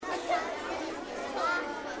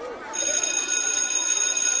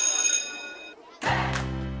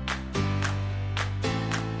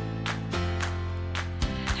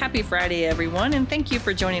Happy Friday, everyone, and thank you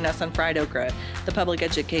for joining us on Fried Okra, the public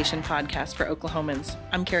education podcast for Oklahomans.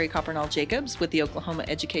 I'm Carrie Coppernall Jacobs with the Oklahoma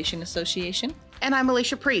Education Association. And I'm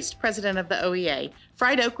Alicia Priest, president of the OEA.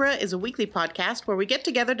 Fried Okra is a weekly podcast where we get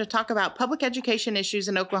together to talk about public education issues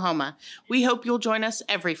in Oklahoma. We hope you'll join us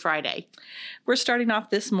every Friday. We're starting off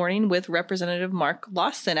this morning with Representative Mark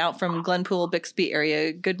Lawson out from Glenpool-Bixby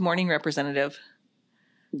area. Good morning, Representative.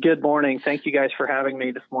 Good morning. Thank you guys for having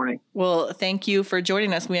me this morning. Well, thank you for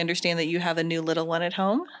joining us. We understand that you have a new little one at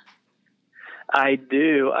home. I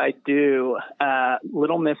do.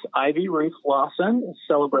 Little Miss Ivy Ruth Lawson is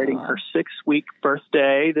celebrating her 6-week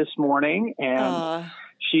birthday this morning, and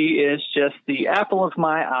she is just the apple of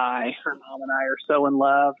my eye. Her mom and I are so in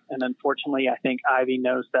love, and unfortunately, I think Ivy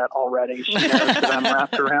knows that already. She knows that I'm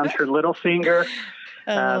wrapped around her little finger,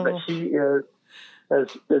 but she is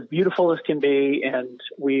as beautiful as can be, and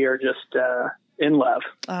we are just in love.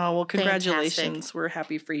 Oh, well, congratulations. Fantastic. We're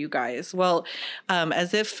happy for you guys. Well,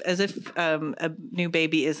 as if a new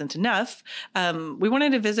baby isn't enough, we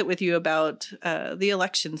wanted to visit with you about the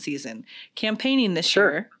election season. Campaigning this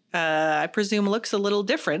year, I presume, looks a little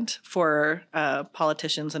different for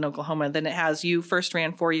politicians in Oklahoma than it has. You first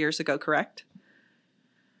ran 4 years ago, correct?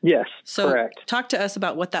 Yes, so correct. Talk to us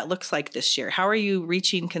about what that looks like this year. How are you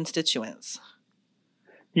reaching constituents?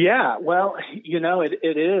 Yeah, well,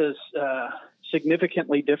 it is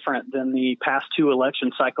significantly different than the past two election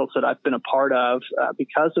cycles that I've been a part of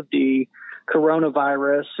because of the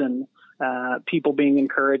coronavirus and people being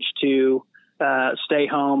encouraged to stay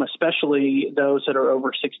home, especially those that are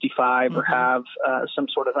over 65 or have some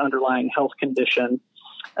sort of underlying health condition.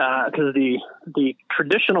 Because the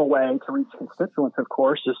traditional way to reach constituents, of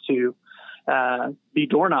course, is to be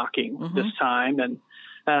door knocking this time and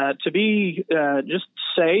to be just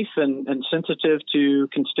safe and sensitive to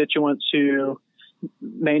constituents who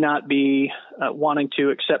may not be wanting to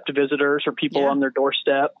accept visitors or people on their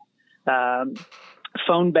doorstep.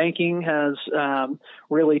 Phone banking has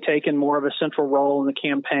really taken more of a central role in the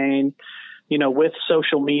campaign. With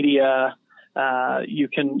social media, you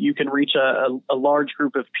can reach a large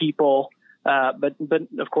group of people, but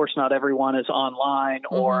of course not everyone is online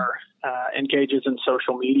or engages in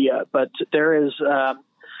social media. But there's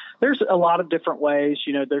a lot of different ways.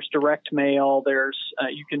 There's direct mail. There's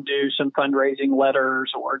you can do some fundraising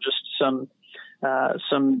letters or just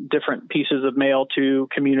some different pieces of mail to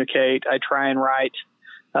communicate. I try and write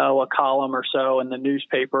a column or so in the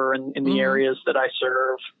newspaper in the areas that I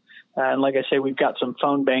serve. And like I say, we've got some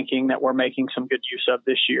phone banking that we're making some good use of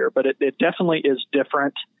this year. But it definitely is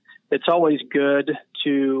different. It's always good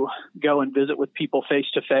to go and visit with people face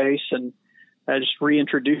to face and just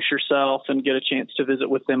reintroduce yourself and get a chance to visit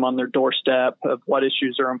with them on their doorstep of what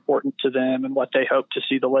issues are important to them and what they hope to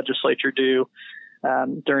see the legislature do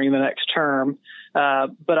during the next term.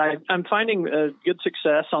 But I'm finding good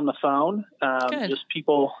success on the phone, just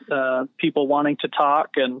people wanting to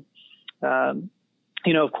talk. And,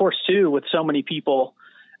 of course, too, with so many people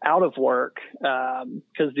out of work,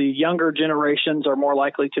 because the younger generations are more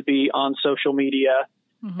likely to be on social media.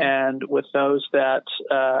 And with those that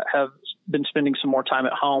have been spending some more time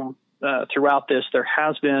at home throughout this, there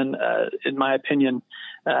has been, in my opinion,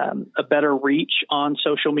 a better reach on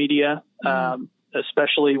social media,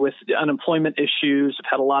 especially with the unemployment issues.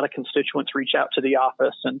 I've had a lot of constituents reach out to the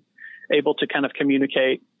office and able to kind of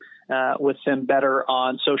communicate with them better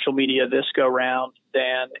on social media this go round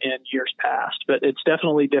than in years past. But it's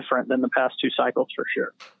definitely different than the past two cycles for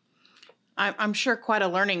sure. I'm sure quite a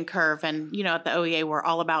learning curve. And, at the OEA, we're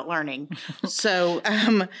all about learning. So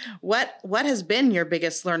what has been your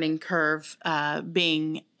biggest learning curve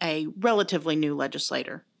being a relatively new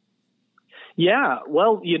legislator? Yeah,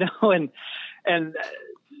 well, and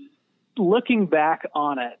looking back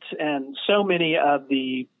on it, and so many of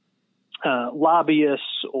the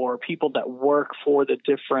lobbyists or people that work for the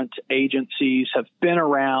different agencies have been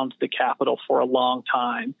around the Capitol for a long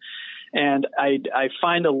time. And I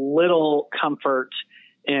find a little comfort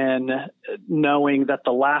in knowing that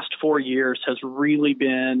the last 4 years has really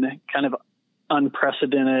been kind of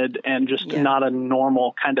unprecedented and just not a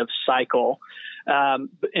normal kind of cycle. And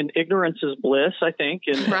ignorance is bliss, I think,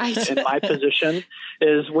 in my position,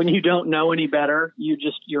 is when you don't know any better,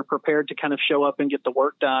 you're prepared to kind of show up and get the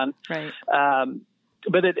work done. Right.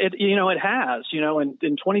 But it has,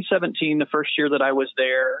 in 2017, the first year that I was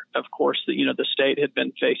there, of course, the state had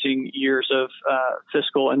been facing years of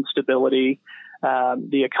fiscal instability.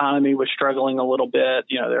 The economy was struggling a little bit.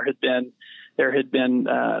 There had been There had been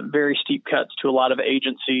very steep cuts to a lot of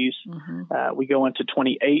agencies. We go into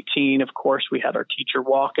 2018. Of course, we had our teacher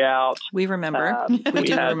walkout. We remember. We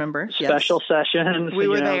do had remember. special sessions. We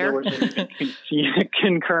were there. There was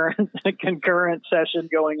a concurrent session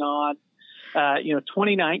going on.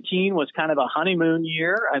 2019 was kind of a honeymoon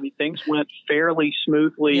year. I mean, things went fairly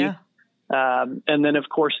smoothly. Yeah. And then, of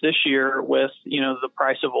course, this year with, the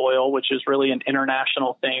price of oil, which is really an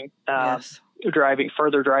international thing, Yes.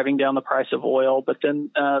 driving down the price of oil. But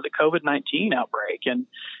then the COVID-19 outbreak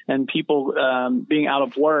and people being out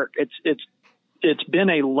of work, it's been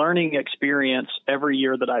a learning experience every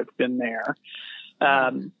year that I've been there.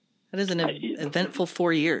 That is an eventful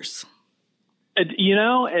 4 years.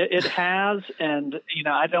 It has, and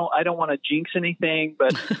I don't want to jinx anything,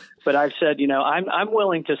 but I've said, I'm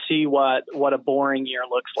willing to see what a boring year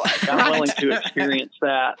looks like. I'm willing to experience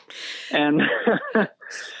that, and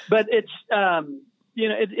but it's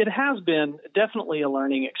it has been definitely a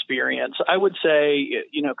learning experience. I would say,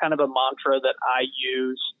 kind of a mantra that I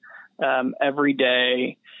use every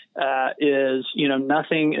day. Is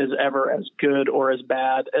nothing is ever as good or as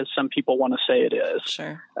bad as some people want to say it is.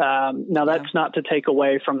 Sure. Now that's not to take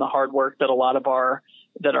away from the hard work that a lot of our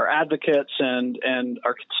advocates and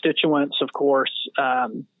our constituents, of course,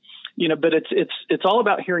 but it's all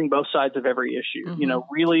about hearing both sides of every issue.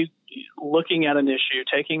 Really looking at an issue,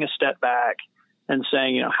 taking a step back, and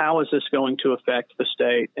saying, how is this going to affect the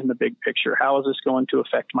state in the big picture? How is this going to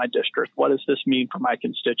affect my district? What does this mean for my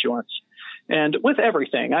constituents? And with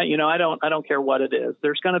everything, I don't care what it is.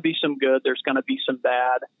 There's going to be some good. There's going to be some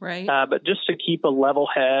bad. Right. But just to keep a level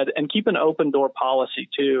head and keep an open door policy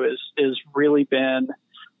too is really been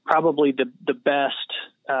probably the best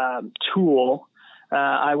tool.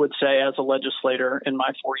 I would say as a legislator in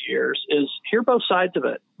my 4 years is hear both sides of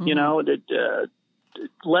it.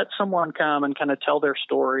 Let someone come and kind of tell their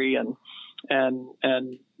story and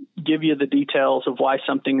give you the details of why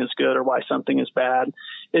something is good or why something is bad.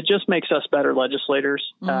 It just makes us better legislators.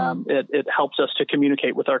 It helps us to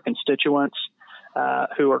communicate with our constituents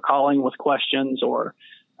who are calling with questions or,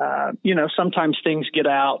 sometimes things get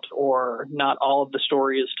out or not all of the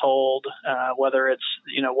story is told, whether it's,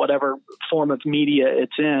 whatever form of media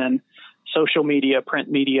it's in, social media, print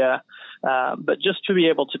media. But just to be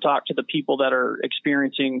able to talk to the people that are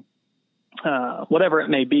experiencing whatever it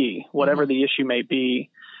may be, whatever the issue may be,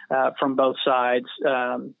 from both sides,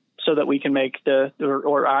 so that we can make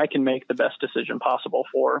or I can make the best decision possible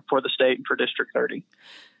for the state and for District 30.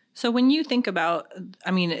 So when you think about,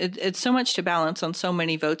 it's so much to balance on so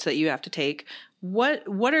many votes that you have to take. What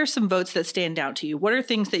are some votes that stand out to you? What are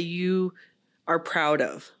things that you are proud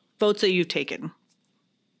of? Votes that you've taken?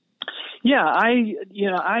 Yeah, I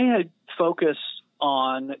had focused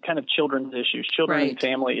on kind of children's issues, children and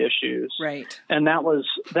family issues. Right. And that was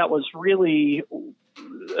really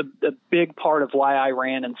a big part of why I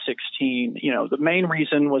ran in 2016. The main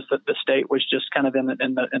reason was that the state was just kind of in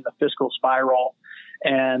the fiscal spiral.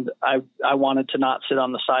 And I wanted to not sit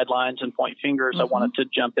on the sidelines and point fingers. I wanted to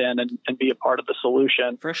jump in and be a part of the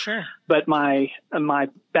solution. For sure. But my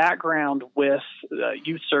background with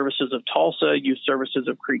Youth Services of Tulsa, Youth Services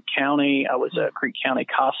of Creek County, I was at Creek County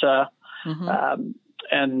CASA,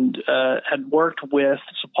 and had worked with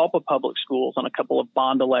Sapulpa Public Schools on a couple of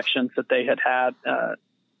bond elections that they had,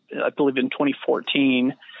 I believe in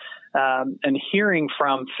 2014, and hearing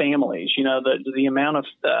from families, the amount of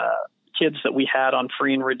kids that we had on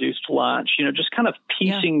free and reduced lunch, just kind of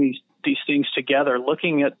piecing these things together,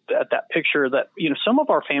 looking at that picture that, some of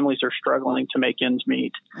our families are struggling to make ends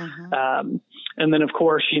meet. And then of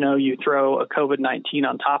course, you throw a COVID-19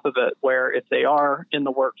 on top of it, where if they are in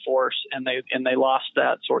the workforce and they lost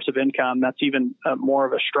that source of income, that's even more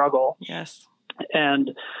of a struggle. Yes.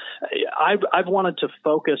 And I've wanted to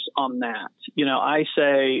focus on that. I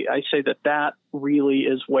say that really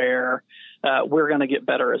is where we're going to get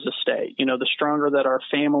better as a state. The stronger that our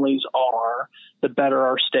families are, the better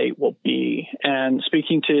our state will be. And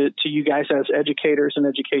speaking to you guys as educators and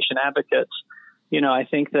education advocates, I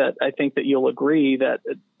think that you'll agree that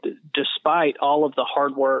despite all of the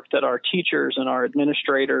hard work that our teachers and our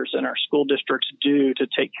administrators and our school districts do to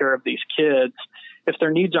take care of these kids, if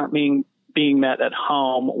their needs aren't being met at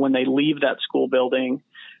home when they leave that school building,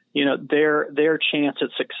 their chance at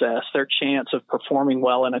success, their chance of performing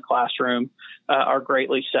well in a classroom are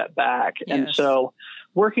greatly set back. Yes. And so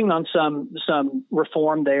working on some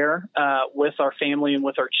reform there with our family and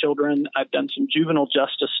with our children. I've done some juvenile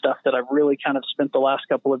justice stuff that I've really kind of spent the last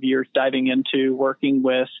couple of years diving into, working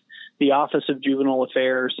with the Office of Juvenile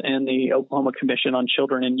Affairs and the Oklahoma Commission on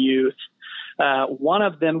Children and Youth. One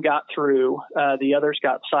of them got through, the others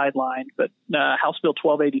got sidelined, but House Bill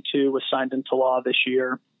 1282 was signed into law this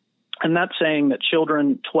year. And that's saying that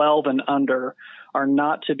children 12 and under are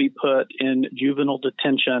not to be put in juvenile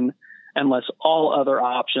detention unless all other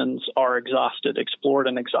options are explored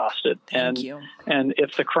and exhausted. Thank you. And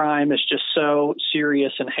if the crime is just so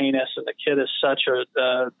serious and heinous and the kid is such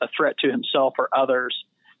a threat to himself or others,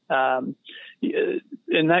 and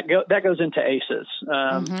that goes into ACEs.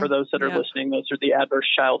 For those that are listening, those are the adverse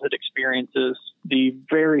childhood experiences. The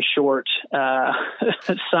very short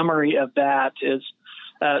summary of that is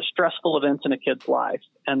stressful events in a kid's life.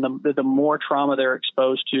 And the more trauma they're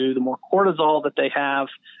exposed to, the more cortisol that they have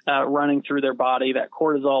running through their body. That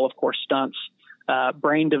cortisol, of course, stunts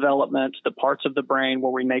brain development, the parts of the brain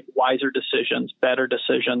where we make wiser decisions, better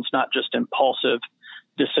decisions, not just impulsive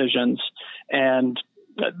decisions. And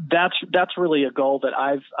that's really a goal that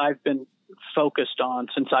I've been focused on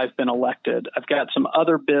since I've been elected. I've got some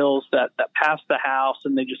other bills that passed the House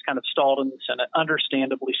and they just kind of stalled in the Senate,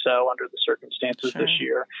 understandably so under the circumstances this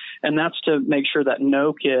year. And that's to make sure that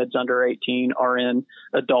no kids under 18 are in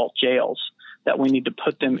adult jails, that we need to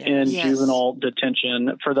put them in juvenile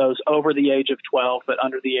detention for those over the age of 12, but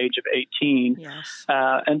under the age of 18.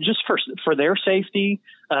 And just for their safety,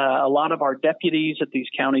 a lot of our deputies at these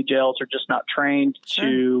county jails are just not trained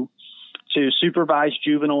to supervise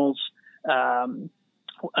juveniles.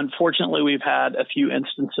 Unfortunately, we've had a few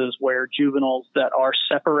instances where juveniles that are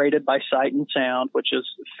separated by sight and sound, which is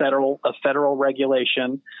a federal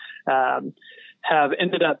regulation, have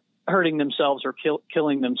ended up hurting themselves or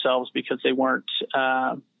killing themselves because they weren't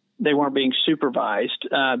being supervised,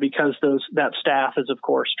 because that staff is, of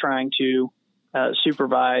course, trying to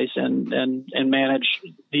supervise and manage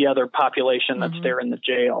the other population that's there in the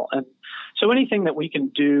jail. And so anything that we can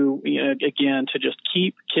do, again, to just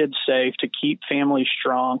keep kids safe, to keep families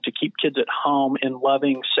strong, to keep kids at home in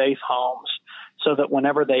loving, safe homes, so that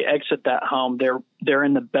whenever they exit that home, they're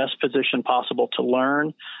in the best position possible to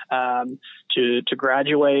learn, to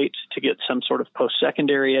graduate, to get some sort of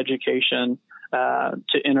post-secondary education,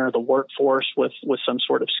 to enter the workforce with some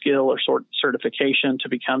sort of skill or certification to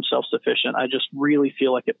become self-sufficient. I just really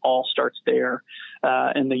feel like it all starts there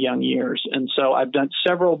in the young years. And so I've done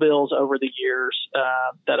several bills over the years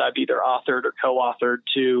that I've either authored or co-authored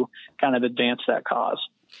to kind of advance that cause.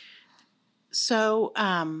 So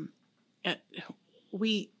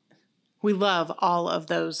we love all of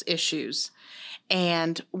those issues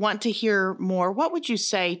and want to hear more. What would you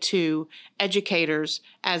say to educators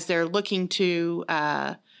as they're looking to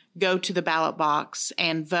go to the ballot box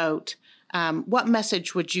and vote? What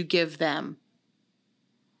message would you give them?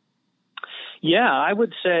 Yeah, I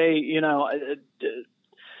would say,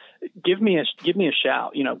 give me a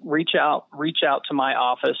shout. Reach out to my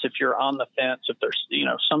office if you're on the fence. If there's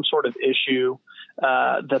some sort of issue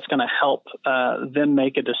that's going to help them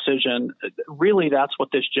make a decision. Really, that's what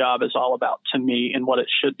this job is all about to me, and what it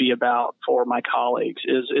should be about for my colleagues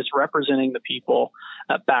is representing the people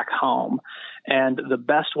back home. And the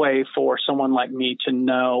best way for someone like me to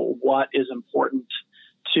know what is important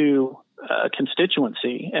to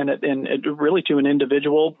constituency and really to an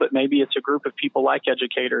individual, but maybe it's a group of people like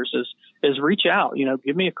educators, is reach out.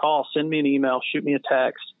 Give me a call, send me an email, shoot me a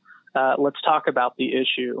text. Let's talk about the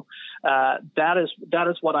issue. That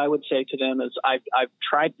is what I would say to them. Is I've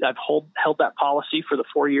held that policy for the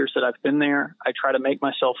 4 years that I've been there. I try to make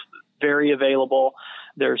myself very available.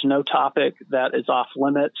 There's no topic that is off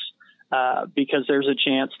limits. Because there's a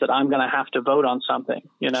chance that I'm going to have to vote on something,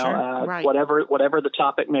 whatever the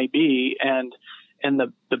topic may be. And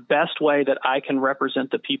the best way that I can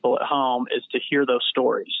represent the people at home is to hear those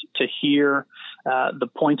stories, to hear the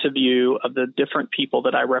points of view of the different people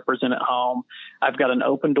that I represent at home. I've got an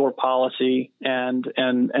open door policy and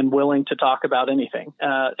willing to talk about anything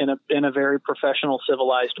in a very professional,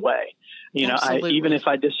 civilized way. Even if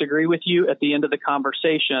I disagree with you at the end of the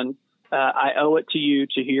conversation, I owe it to you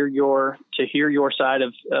to hear your side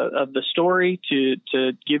of the story,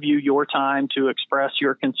 to give you your time to express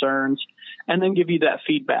your concerns, and then give you that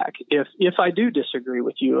feedback. If I do disagree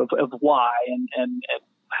with you of why and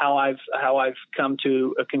how I've come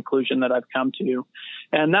to a conclusion that I've come to,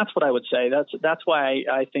 and that's what I would say. That's why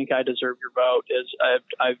I think I deserve your vote. Is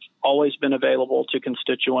I've always been available to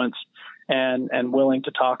constituents and willing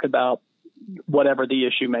to talk about whatever the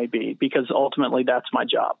issue may be, because ultimately that's my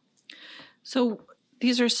job. So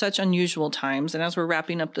these are such unusual times. And as we're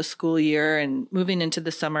wrapping up the school year and moving into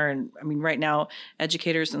the summer, and right now,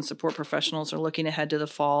 educators and support professionals are looking ahead to the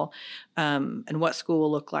fall and what school will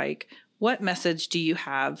look like. What message do you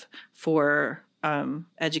have for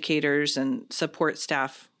educators and support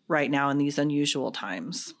staff right now in these unusual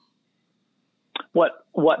times?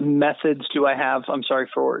 What methods do I have? I'm sorry,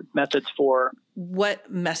 for methods for.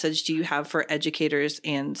 What message do you have for educators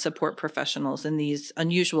and support professionals in these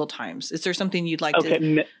unusual times? Is there something you'd like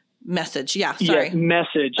to message? Yeah, sorry. Yeah,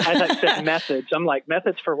 message. I thought you said message. I'm like,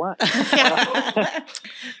 methods for what?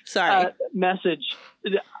 Sorry. Message.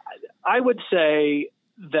 I would say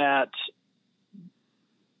that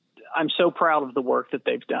I'm so proud of the work that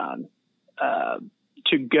they've done.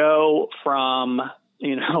 To go from,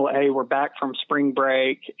 hey, we're back from spring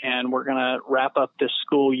break and we're going to wrap up this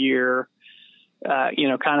school year,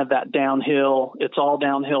 kind of that downhill. It's all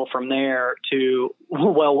downhill from there to,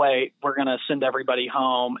 well, wait, we're going to send everybody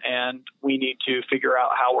home and we need to figure out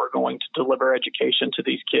how we're going to deliver education to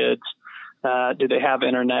these kids. Do they have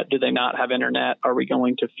internet? Do they not have internet? Are we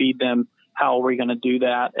going to feed them? How are we going to do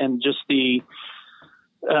that? And just the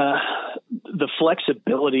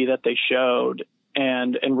flexibility that they showed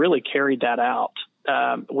and really carried that out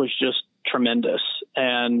was just tremendous.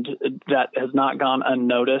 And that has not gone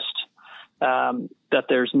unnoticed. That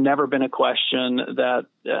there's never been a question that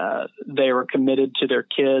they were committed to their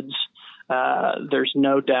kids. There's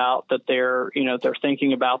no doubt that they're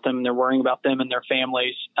thinking about them and they're worrying about them and their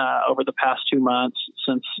families over the past 2 months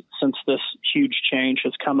since this huge change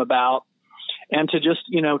has come about. And to just,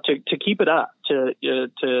 to keep it up,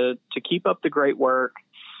 to keep up the great work.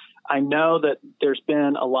 I know that there's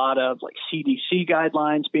been a lot of like CDC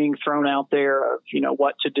guidelines being thrown out there of,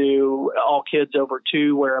 what to do. All kids over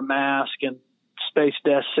 2 wear a mask and space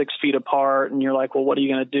desks 6 feet apart. And you're like, well, what are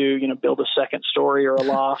you going to do? Build a second story or a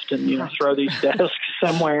loft and, throw these desks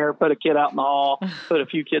somewhere, put a kid out in the hall, put a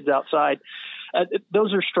few kids outside.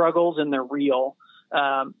 Those are struggles and they're real.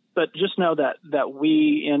 But just know that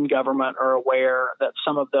we in government are aware that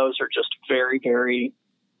some of those are just very, very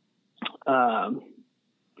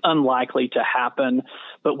unlikely to happen.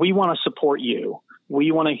 But we want to support you.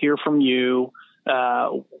 We want to hear from you.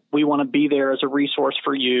 We want to be there as a resource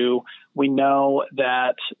for you. We know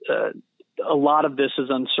that a lot of this is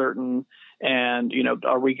uncertain. And,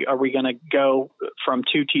 are we going to go from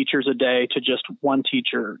 2 teachers a day to just 1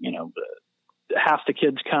 teacher? Half the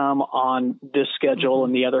kids come on this schedule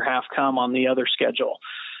and the other half come on the other schedule.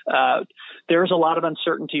 There's a lot of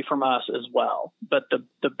uncertainty from us as well. But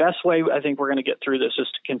the best way I think we're going to get through this is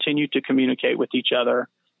to continue to communicate with each other,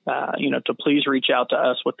 to please reach out to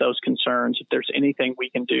us with those concerns. If there's anything we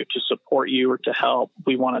can do to support you or to help,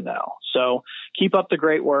 we want to know. So keep up the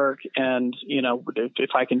great work. And,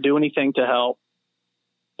 if I can do anything to help,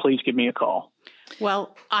 please give me a call.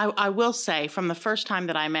 Well, I will say from the first time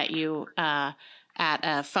that I met you at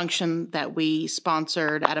a function that we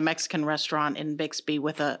sponsored at a Mexican restaurant in Bixby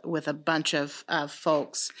with a bunch of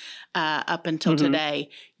folks up until today,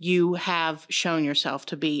 you have shown yourself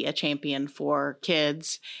to be a champion for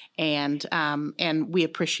kids, and we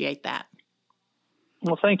appreciate that.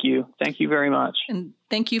 Well, thank you. Thank you very much. And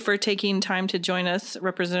thank you for taking time to join us,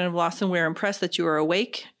 Representative Lawson. We're impressed that you are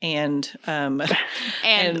awake and able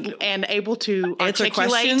to answer articulate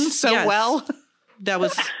questions so well. That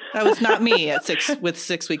was not me at 6 with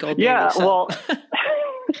 6-week-old baby. Yeah, so.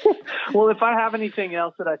 Well, if I have anything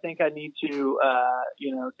else that I think I need to,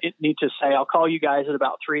 say, I'll call you guys at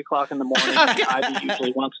about 3:00 in the morning. Okay. Ivy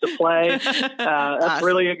usually wants to play. That's awesome.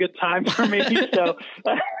 Really a good time for me. So.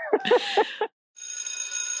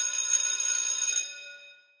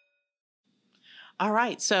 All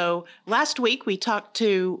right. So last week we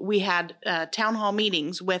had town hall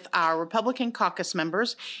meetings with our Republican caucus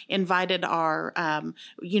members, invited our,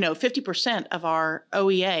 50% of our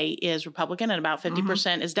OEA is Republican and about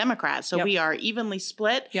 50% is Democrat. So we are evenly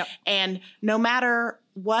split. Yep. And no matter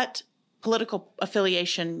what political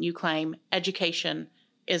affiliation you claim, education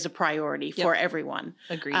is a priority for everyone.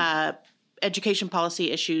 Agreed. Education policy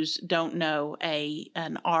issues don't know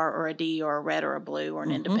an R or a D or a red or a blue or an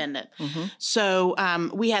independent. So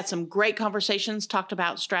we had some great conversations, talked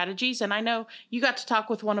about strategies, and I know you got to talk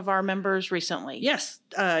with one of our members recently. Yes.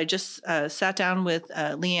 I just sat down with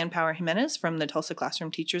Leanne Power Jimenez from the Tulsa Classroom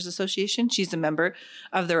Teachers Association. She's a member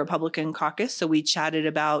of the Republican caucus, so we chatted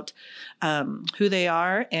about who they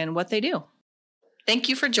are and what they do. Thank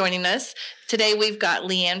you for joining us. Today we've got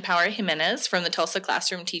Leanne Power Jimenez from the Tulsa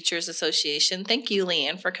Classroom Teachers Association. Thank you,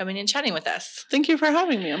 Leanne, for coming and chatting with us. Thank you for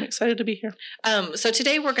having me. I'm excited to be here. So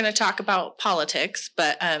today we're going to talk about politics,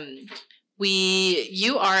 but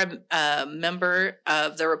you are a member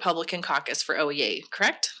of the Republican caucus for OEA,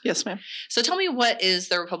 correct? Yes, ma'am. So tell me, what is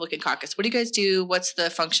the Republican caucus? What do you guys do? What's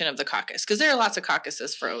the function of the caucus? Because there are lots of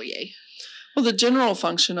caucuses for OEA. Well, the general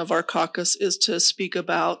function of our caucus is to speak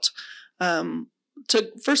about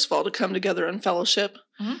first of all, to come together in fellowship,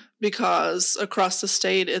 because across the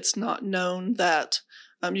state, it's not known that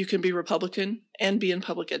you can be Republican and be in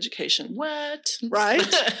public education. What? Right?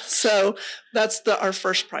 So that's our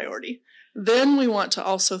first priority. Then we want to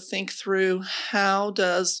also think through, how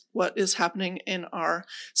does what is happening in our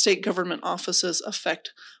state government offices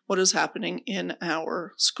affect what is happening in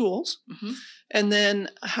our schools? Mhm. And then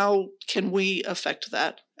how can we affect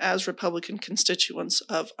that as Republican constituents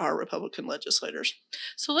of our Republican legislators?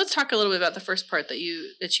 So let's talk a little bit about the first part that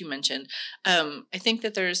you mentioned. I think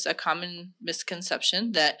that there's a common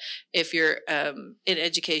misconception that if you're in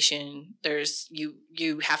education,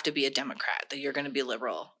 you have to be a Democrat, that you're going to be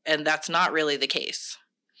liberal, and that's not really the case.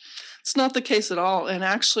 It's not the case at all. And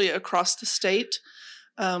actually, across the state,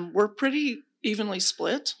 we're pretty evenly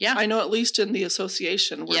split. Yeah. I know at least in the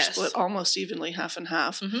association, we're Yes. split almost evenly, half and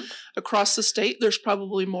half. Mhm. Across the state, there's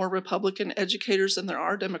probably more Republican educators than there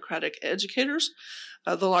are Democratic educators.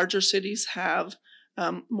 The larger cities have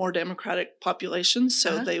more Democratic populations,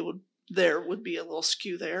 so Uh-huh. there would be a little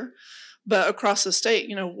skew there. But across the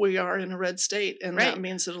state, we are in a red state, and Right. that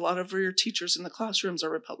means that a lot of your teachers in the classrooms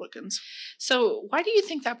are Republicans. So why do you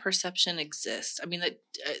think that perception exists? I mean, that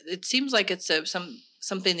it seems like it's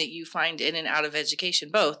something that you find in and out of education,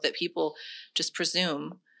 both, that people just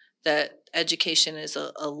presume that education is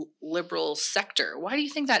a liberal sector. Why do you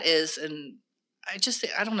think that is? And I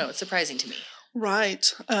don't know. It's surprising to me.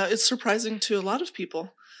 Right. It's surprising to a lot of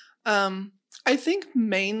people. I think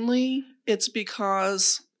mainly it's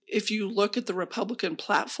because if you look at the Republican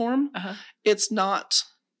platform, Uh-huh. it's not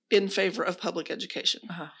in favor of public education.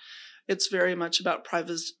 Uh-huh. It's very much about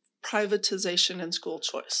privatization and school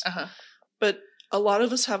choice. Uh-huh. But a lot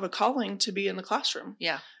of us have a calling to be in the classroom.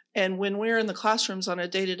 Yeah. And when we're in the classrooms on a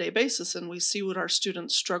day-to-day basis and we see what our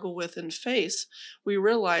students struggle with and face, we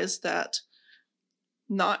realize that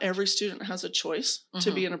not every student has a choice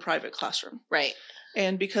to be in a private classroom. Right.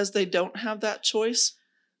 And because they don't have that choice,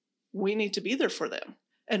 we need to be there for them.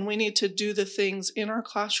 And we need to do the things in our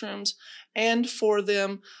classrooms and for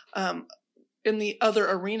them in the other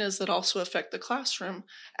arenas that also affect the classroom,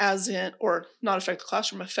 or not affect the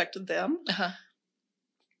classroom, affect them, Uh-huh.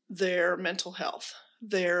 their mental health,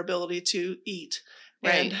 their ability to eat,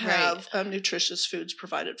 and Right, have nutritious foods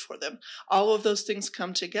provided for them. All of those things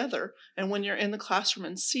come together. And when you're in the classroom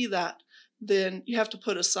and see that, then you have to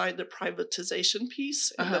put aside the privatization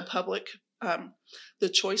piece and the Uh-huh. public, the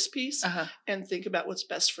choice piece, Uh-huh. and think about what's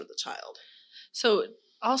best for the child. So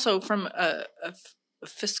also from a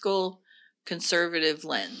fiscal conservative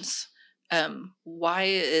lens, why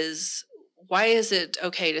is it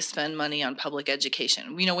okay to spend money on public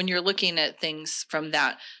education? When you're looking at things from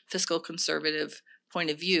that fiscal conservative point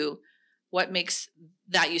of view, what makes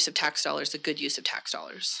that use of tax dollars a good use of tax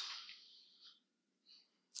dollars?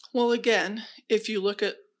 Well, again, if you look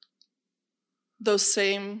at those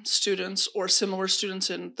same students or similar students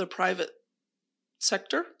in the private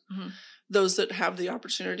sector, Mhm. those that have the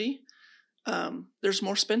opportunity, there's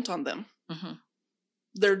more spent on them. Mm-hmm.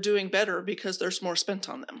 They're doing better because there's more spent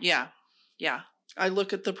on them. Yeah. Yeah. I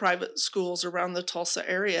look at the private schools around the Tulsa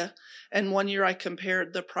area, and one year I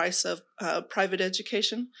compared the price of private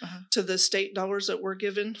education Uh-huh. to the state dollars that were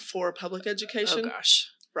given for public education. Oh gosh.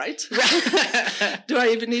 Right? Right. Do I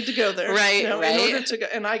even need to go there? Right, In right. order to go,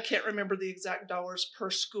 and I can't remember the exact dollars per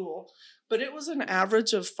school, but it was an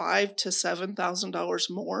average of $5,000 to $7,000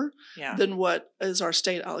 more Yeah. than what is our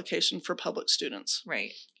state allocation for public students.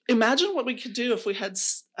 Right. Imagine what we could do if we had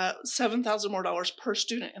 $7,000 more dollars per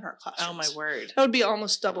student in our Oh classrooms. my word. That would be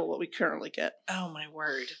almost double what we currently get. Oh my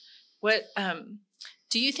word. What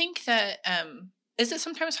do you think that is it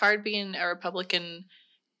sometimes hard being a Republican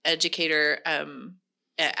educator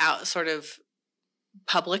out sort of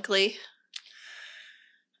publicly?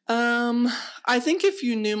 I think if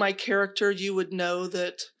you knew my character, you would know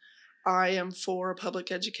that I am for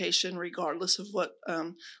public education regardless of what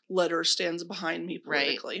letter stands behind me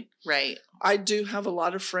politically. Right. I do have a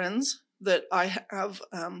lot of friends that I have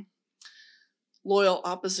loyal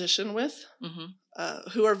opposition with, Mm-hmm.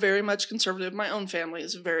 who are very much conservative. My own family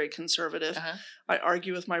is very conservative. Uh-huh. I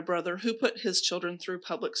argue with my brother, who put his children through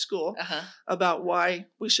public school, Uh-huh. about why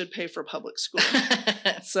we should pay for public school.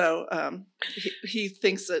 So he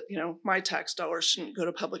thinks that, my tax dollars shouldn't go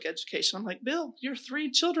to public education. I'm like, Bill, your 3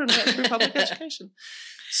 children went through public education.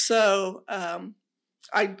 So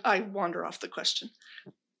I wander off the question.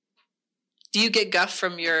 Do you get guff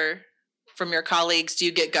from your colleagues? Do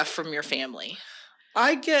you get guff from your family?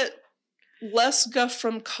 I get less guff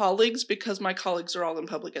from colleagues because my colleagues are all in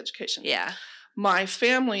public education. Yeah. My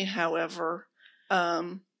family, however,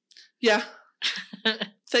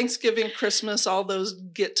 Thanksgiving, Christmas, all those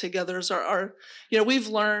get-togethers are, we've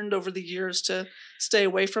learned over the years to stay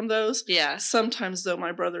away from those. Yeah. Sometimes, though,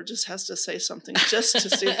 my brother just has to say something just to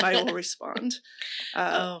see if I will respond.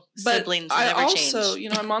 But siblings I never also,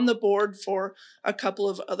 change. I'm on the board for a couple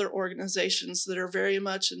of other organizations that are very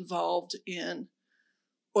much involved in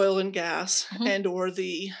oil and gas and or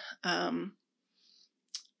the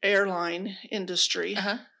airline industry,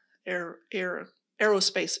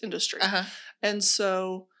 aerospace industry. And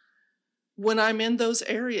so when I'm in those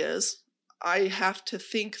areas, I have to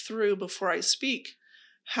think through before I speak,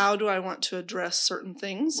 how do I want to address certain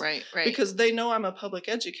things? Right. Because they know I'm a public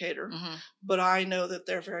educator, but I know that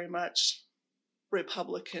they're very much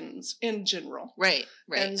Republicans in general. Right.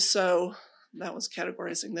 And so that was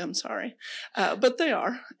categorizing them, sorry. But they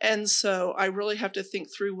are. And so I really have to think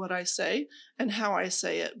through what I say and how I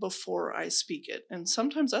say it before I speak it. And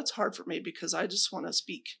sometimes that's hard for me because I just want to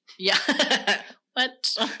speak. Yeah.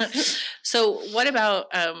 What? So what about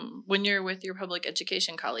when you're with your public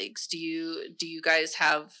education colleagues? Do you guys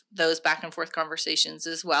have those back and forth conversations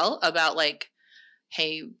as well about like,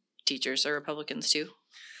 hey, teachers are Republicans too?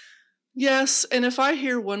 Yes. And if I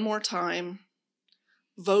hear one more time,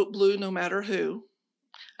 vote blue no matter who.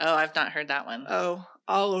 Oh, I've not heard that one. Oh,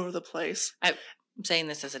 all over the place. I'm saying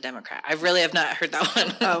this as a Democrat. I really have not heard that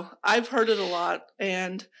one. I've heard it a lot.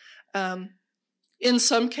 And in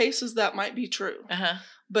some cases, that might be true.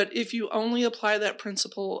 But if you only apply that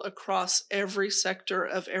principle across every sector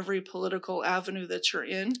of every political avenue that you're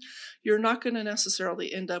in, you're not going to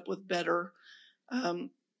necessarily end up with better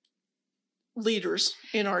leaders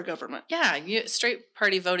in our government. Yeah, straight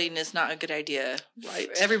party voting is not a good idea. Right.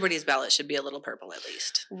 Everybody's ballot should be a little purple at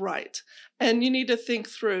least. Right. And you need to think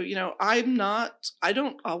through, I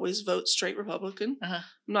don't always vote straight Republican.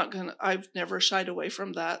 I've never shied away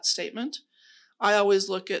from that statement. I always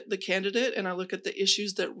look at the candidate and I look at the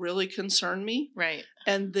issues that really concern me. Right.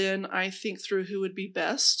 And then I think through who would be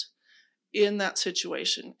best in that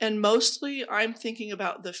situation. And mostly I'm thinking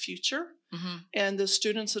about the future and the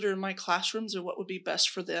students that are in my classrooms and what would be best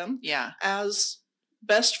for them. Yeah. As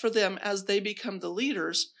best for them as they become the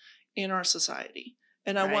leaders in our society.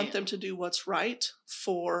 And I want them to do what's right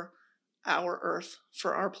for our Earth,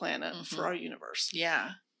 for our planet, for our universe.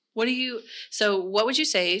 Yeah. What would you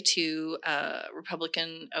say to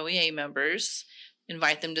Republican OEA members?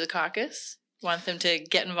 Invite them to the caucus? Want them to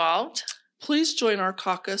get involved? Please join our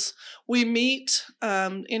caucus. We meet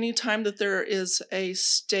anytime that there is a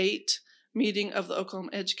state meeting of the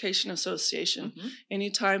Oklahoma Education Association.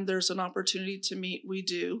 Anytime there's an opportunity to meet, we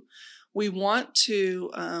do. We want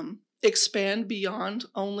to expand beyond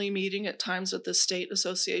only meeting at times that the state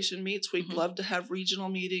association meets. We'd love to have regional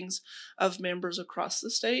meetings of members across the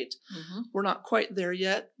state. We're not quite there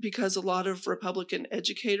yet because a lot of Republican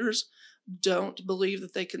educators don't believe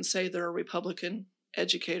that they can say they're a Republican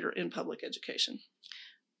educator in public education.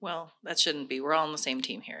 Well, that shouldn't be. We're all on the same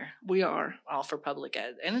team here. We are. All for public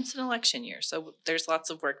ed. And it's an election year, so there's lots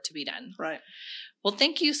of work to be done. Right. Well,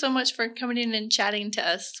 thank you so much for coming in and chatting to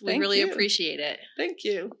us. We really appreciate it. Thank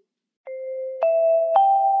you.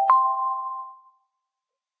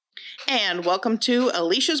 And welcome to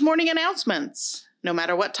Alicia's morning announcements. No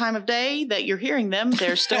matter what time of day that you're hearing them,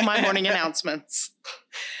 they're still my morning announcements.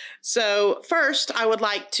 So first, I would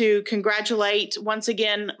like to congratulate once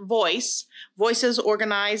again Voices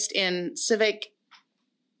Organized in Civic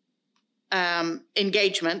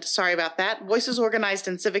Engagement. Sorry about that. Voices Organized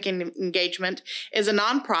in Civic Engagement is a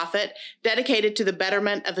nonprofit dedicated to the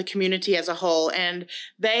betterment of the community as a whole. And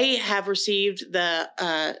they have received the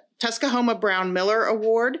Tuskahoma Brown Miller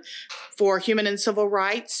Award for Human and Civil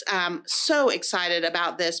Rights. So excited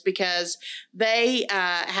about this because they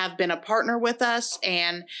have been a partner with us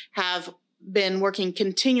and have been working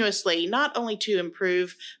continuously, not only to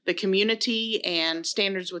improve the community and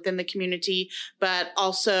standards within the community, but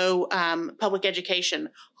also public education,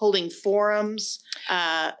 holding forums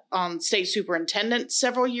on state superintendent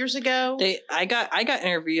several years ago. I got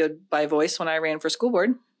interviewed by Voice when I ran for school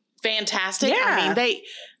board. Fantastic. Yeah. I mean,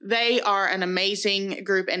 they are an amazing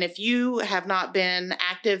group. And if you have not been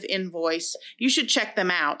active in Voice, you should check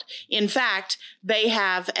them out. In fact, they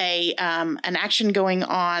have an action going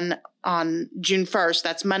on June 1st.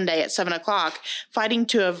 That's Monday at 7:00, fighting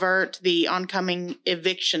to avert the oncoming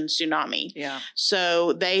eviction tsunami. Yeah.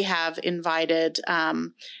 So they have invited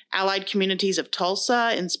Allied Communities of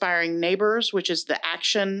Tulsa, Inspiring Neighbors, which is the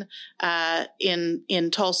action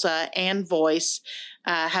in Tulsa, and Voice.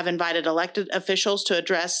 have invited elected officials to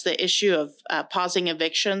address the issue of pausing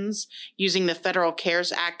evictions using the Federal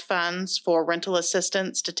CARES Act funds for rental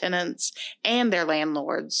assistance to tenants and their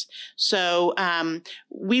landlords. So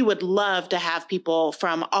we would love to have people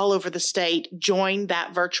from all over the state join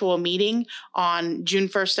that virtual meeting on June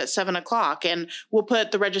 1st at 7:00. And we'll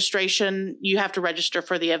put the registration, you have to register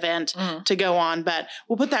for the event to go on, but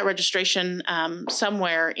we'll put that registration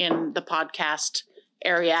somewhere in the podcast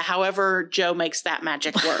area. However, Joe makes that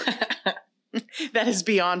magic work. That is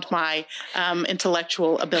beyond my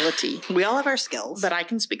intellectual ability. We all have our skills. But I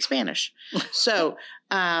can speak Spanish. So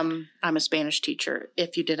I'm a Spanish teacher,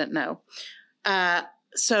 if you didn't know.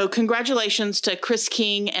 So congratulations to Chris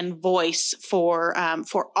King and Voice for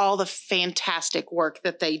all the fantastic work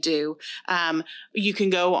that they do. You can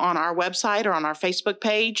go on our website or on our Facebook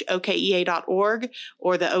page, okea.org,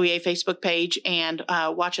 or the OEA Facebook page, and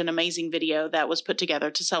watch an amazing video that was put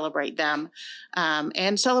together to celebrate them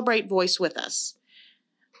and celebrate Voice with us.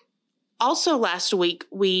 Also last week,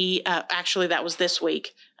 we actually that was this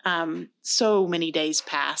week. So many days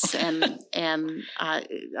pass and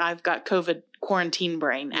I've got COVID quarantine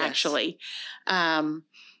brain actually.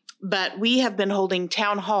 But we have been holding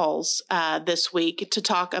town halls this week to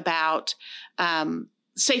talk about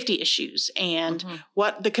safety issues and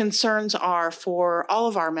what the concerns are for all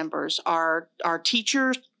of our members, our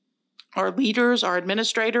teachers, our leaders, our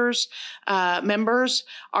administrators, members,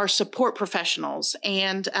 our support professionals.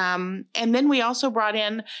 And then we also brought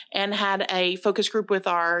in and had a focus group with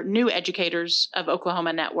our new educators of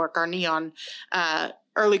Oklahoma Network, our NEON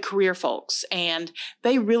early career folks. And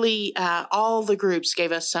they really, all the groups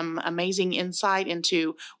gave us some amazing insight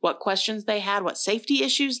into what questions they had, what safety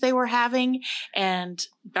issues they were having. And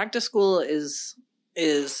back to school is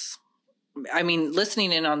I mean,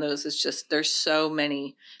 listening in on those is just, there's so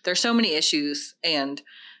many issues. And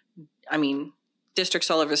I mean, districts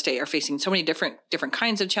all over the state are facing so many different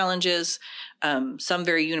kinds of challenges, some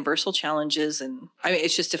very universal challenges. And I mean,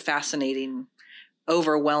 it's just a fascinating,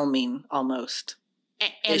 overwhelming almost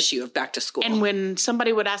issue of back to school. And when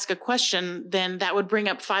somebody would ask a question, then that would bring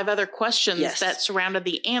up 5 other questions that surrounded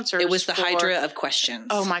the answers. It was the hydra of questions.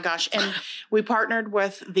 Oh my gosh. And we partnered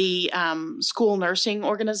with the School Nursing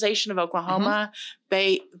Organization of Oklahoma.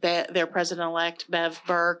 Their president-elect, Bev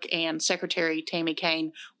Burke, and Secretary Tammy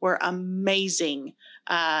Kane were amazing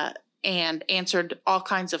and answered all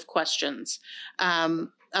kinds of questions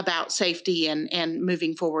about safety and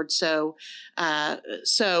moving forward. So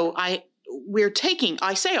I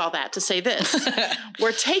say all that to say this,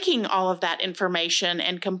 we're taking all of that information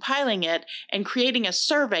and compiling it and creating a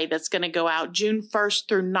survey that's going to go out June 1st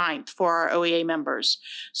through 9th for our OEA members.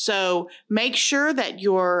 So make sure that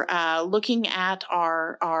you're looking at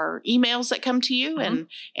our emails that come to you and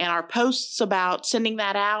our posts about sending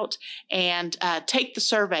that out, and take the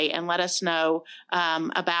survey and let us know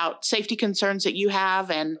about safety concerns that you have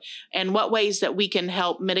and what ways that we can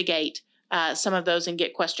help mitigate some of those and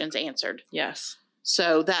get questions answered. Yes.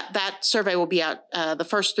 So that survey will be out the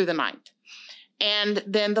 1st through the 9th. And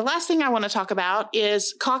then the last thing I want to talk about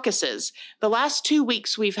is caucuses. The last 2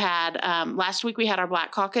 weeks we've had, last week we had our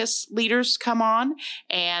Black Caucus leaders come on.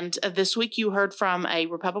 And this week you heard from a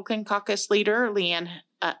Republican caucus leader, Leanne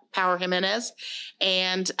Power Jimenez.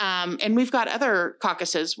 And we've got other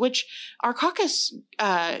caucuses, which our caucus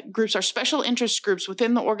groups are special interest groups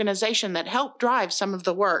within the organization that help drive some of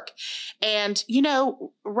the work. And, you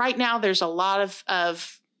know, right now there's a lot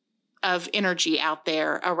of energy out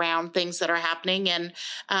there around things that are happening. And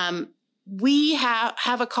we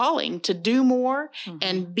have a calling to do more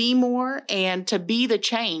and be more and to be the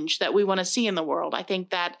change that we want to see in the world. I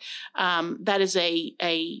think that that is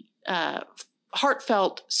a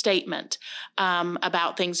heartfelt statement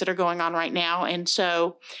about things that are going on right now. And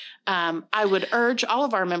so I would urge all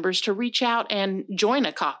of our members to reach out and join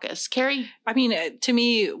a caucus. Carrie? I mean, to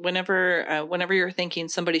me, whenever you're thinking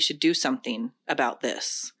somebody should do something about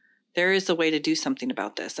this, there is a way to do something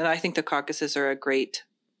about this. And I think the caucuses are a great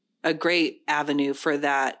avenue for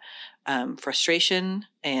that frustration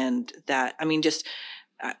and that, I mean, just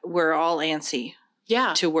we're all antsy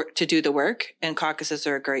to do the work, and caucuses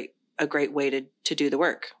are a great way to do the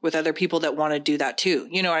work with other people that want to do that too.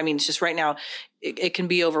 You know, I mean, it's just right now it can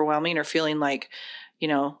be overwhelming or feeling like, you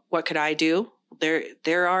know, what could I do?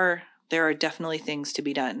 There are definitely things to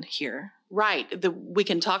be done here. Right. We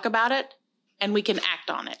can talk about it and we can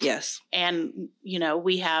act on it. Yes. And, you know,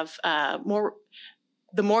 we have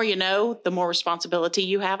the more you know, the more responsibility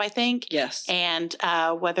you have, I think. Yes. And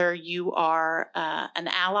whether you are an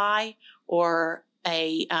ally or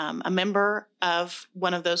a member of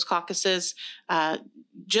one of those caucuses,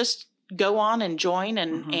 just go on and join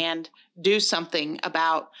and do something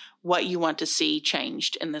about what you want to see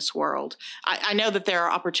changed in this world. I know that there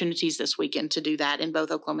are opportunities this weekend to do that in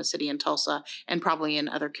both Oklahoma City and Tulsa, and probably in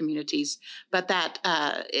other communities. But that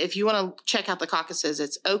if you want to check out the caucuses,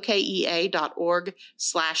 it's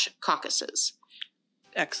okea.org/caucuses.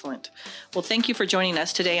 Excellent. Well, thank you for joining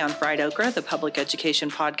us today on Fried Okra, the public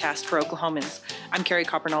education podcast for Oklahomans. I'm Carrie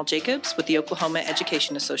Coppernall Jacobs with the Oklahoma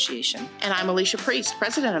Education Association. And I'm Alicia Priest,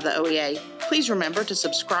 president of the OEA. Please remember to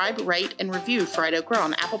subscribe, rate, and review Fried Okra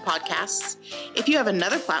on Apple Podcasts. If you have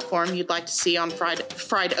another platform you'd like to see on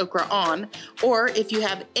Fried Okra on, or if you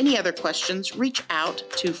have any other questions, reach out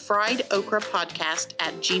to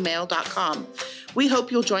friedokrapodcast@gmail.com. We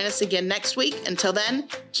hope you'll join us again next week. Until then,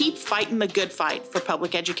 keep fighting the good fight for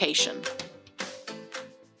public education.